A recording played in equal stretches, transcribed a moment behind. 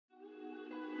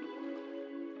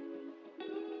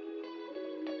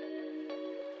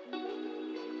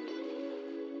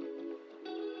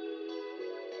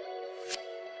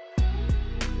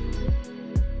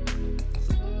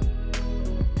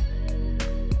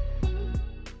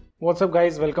What's up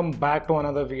guys, welcome back to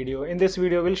another video. In this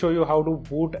video we'll show you how to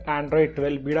boot Android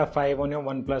 12 Beta 5 on your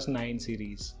Oneplus 9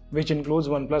 series, which includes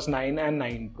Oneplus 9 and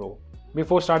 9 Pro.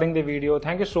 Before starting the video,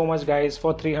 thank you so much guys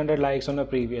for 300 likes on the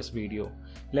previous video.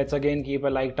 Let's again keep a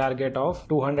like target of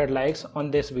 200 likes on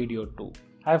this video too.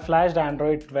 I've flashed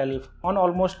Android 12 on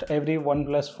almost every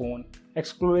OnePlus phone,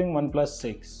 excluding OnePlus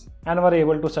 6, and were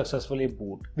able to successfully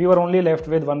boot. We were only left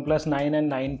with OnePlus 9 and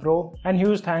 9 Pro, and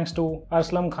huge thanks to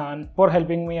Aslam Khan for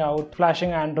helping me out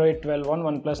flashing Android 12 on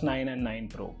OnePlus 9 and 9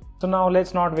 Pro. So now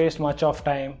let's not waste much of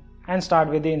time and start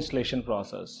with the installation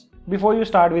process. Before you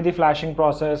start with the flashing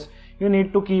process, you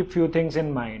need to keep few things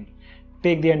in mind.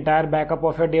 Take the entire backup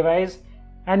of your device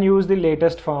and use the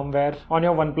latest firmware on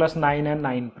your OnePlus 9 and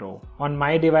 9 Pro. On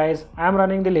my device, I am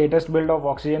running the latest build of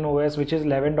Oxygen OS, which is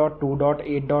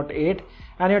 11.2.8.8,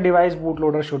 and your device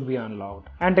bootloader should be unlocked.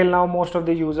 Until now, most of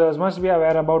the users must be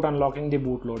aware about unlocking the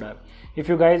bootloader. If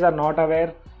you guys are not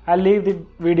aware, I'll leave the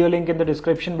video link in the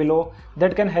description below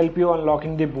that can help you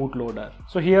unlocking the bootloader.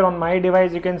 So here on my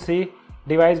device you can see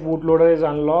device bootloader is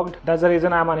unlocked. That's the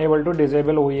reason I'm unable to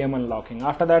disable OEM unlocking.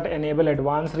 After that, enable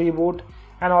advanced reboot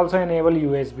and also enable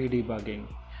USB debugging.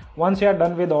 Once you are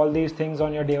done with all these things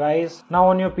on your device, now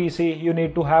on your PC you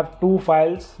need to have two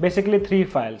files, basically three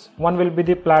files. One will be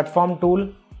the platform tool,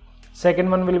 second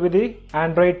one will be the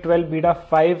Android 12 Beta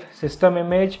 5 system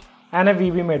image and a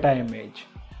VB Meta image.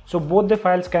 So both the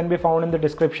files can be found in the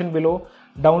description below.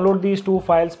 Download these two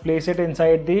files, place it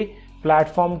inside the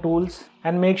platform tools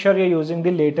and make sure you're using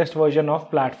the latest version of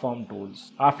platform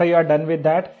tools. After you are done with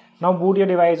that, now boot your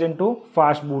device into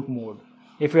fast boot mode.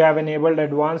 If you have enabled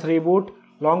advanced reboot,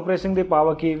 long pressing the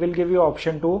power key will give you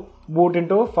option to boot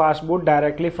into fast boot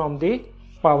directly from the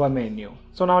power menu.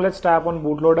 So now let's tap on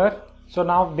bootloader. So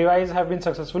now device have been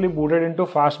successfully booted into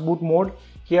fast boot mode.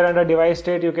 Here under device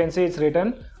state you can see it's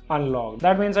written unlocked.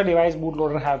 That means a device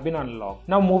bootloader have been unlocked.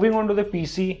 Now moving on to the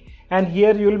PC, and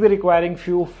here you will be requiring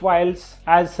few files,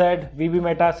 as said, VB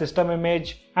Meta, system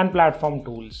image and platform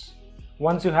tools.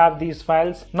 Once you have these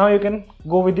files, now you can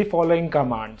go with the following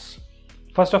commands.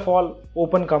 First of all,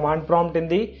 open command prompt in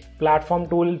the platform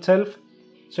tool itself.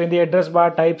 So in the address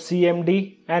bar type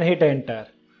CMD and hit enter.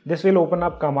 This will open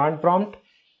up command prompt.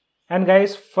 And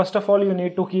guys, first of all you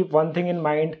need to keep one thing in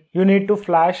mind. You need to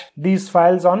flash these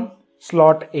files on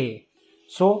slot A.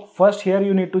 So first here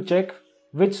you need to check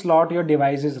which slot your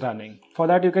device is running. For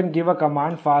that you can give a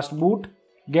command fastboot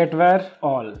getware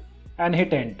all and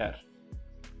hit enter.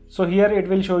 So here it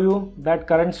will show you that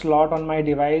current slot on my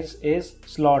device is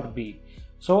slot B.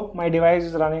 So my device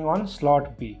is running on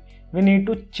slot B. We need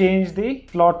to change the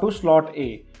slot to slot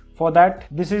A. For that,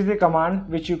 this is the command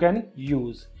which you can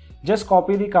use. Just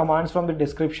copy the commands from the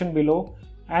description below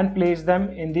and place them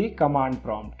in the command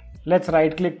prompt. Let's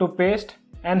right click to paste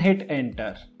and hit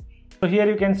enter. So here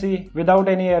you can see without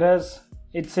any errors,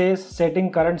 it says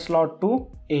setting current slot to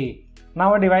A.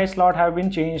 Now a device slot have been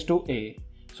changed to A.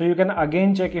 So you can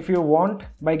again check if you want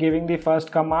by giving the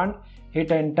first command,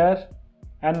 hit enter,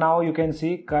 and now you can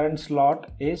see current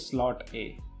slot is slot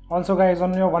A. Also guys,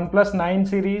 on your OnePlus 9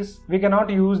 series, we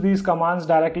cannot use these commands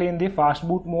directly in the fast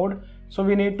boot mode. So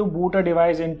we need to boot a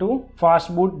device into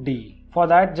fast boot D. For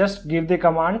that, just give the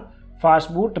command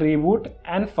fastboot, reboot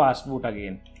and fastboot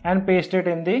again and paste it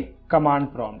in the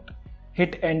command prompt.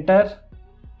 Hit enter.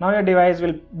 Now your device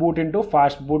will boot into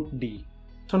fastboot D.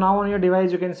 So now on your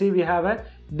device you can see we have a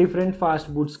different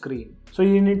fastboot screen. So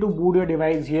you need to boot your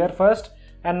device here first,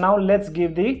 and now let's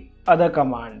give the other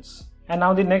commands. And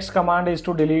now the next command is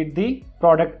to delete the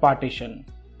product partition.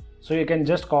 So you can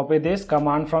just copy this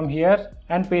command from here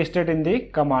and paste it in the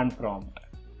command prompt.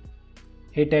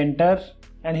 Hit enter,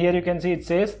 and here you can see it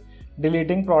says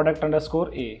deleting product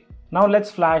underscore A. Now let's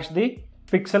flash the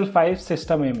Pixel 5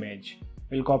 system image.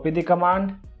 We'll copy the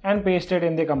command and paste it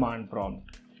in the command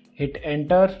prompt. Hit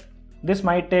enter. This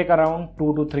might take around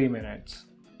 2 to 3 minutes.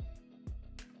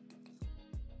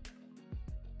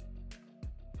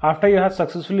 After you have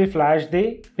successfully flashed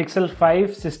the Pixel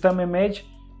 5 system image,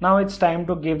 now it's time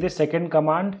to give the second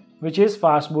command, which is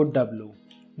fastboot W.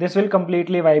 This will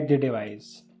completely wipe the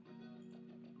device.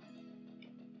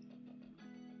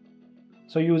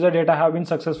 So user data have been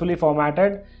successfully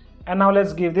formatted, and now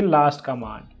let's give the last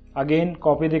command. Again,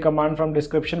 copy the command from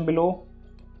description below,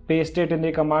 paste it in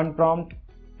the command prompt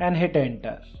and hit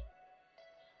enter.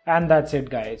 And that's it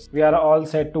guys. We are all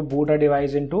set to boot a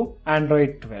device into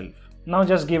Android 12. Now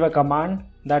just give a command,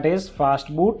 that is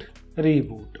fastboot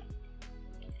reboot.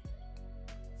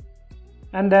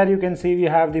 And there you can see we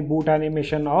have the boot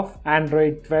animation of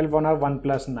Android 12 on our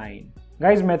OnePlus 9.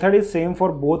 Guys, method is same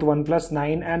for both OnePlus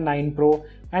 9 and 9 Pro,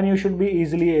 and you should be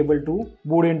easily able to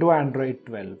boot into Android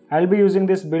 12. I'll be using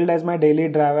this build as my daily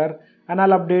driver and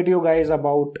I'll update you guys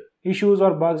about issues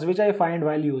or bugs which I find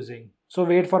while using. So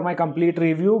wait for my complete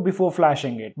review before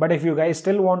flashing it. But if you guys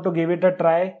still want to give it a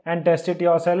try and test it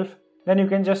yourself, then you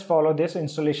can just follow this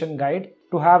installation guide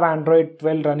to have Android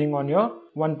 12 running on your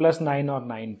OnePlus 9 or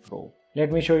 9 Pro.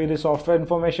 Let me show you the software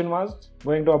information first.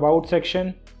 Going to About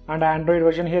section, and Android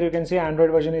version, here you can see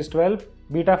Android version is 12.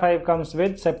 Beta 5 comes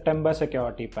with September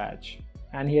security patch.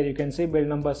 And here you can see build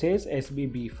number says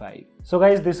SBB5. So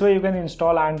guys, this way you can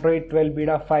install Android 12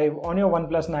 Beta 5 on your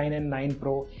OnePlus 9 and 9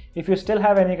 Pro. If you still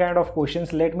have any kind of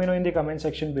questions, let me know in the comment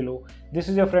section below. This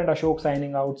is your friend Ashok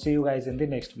signing out. See you guys in the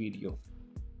next video.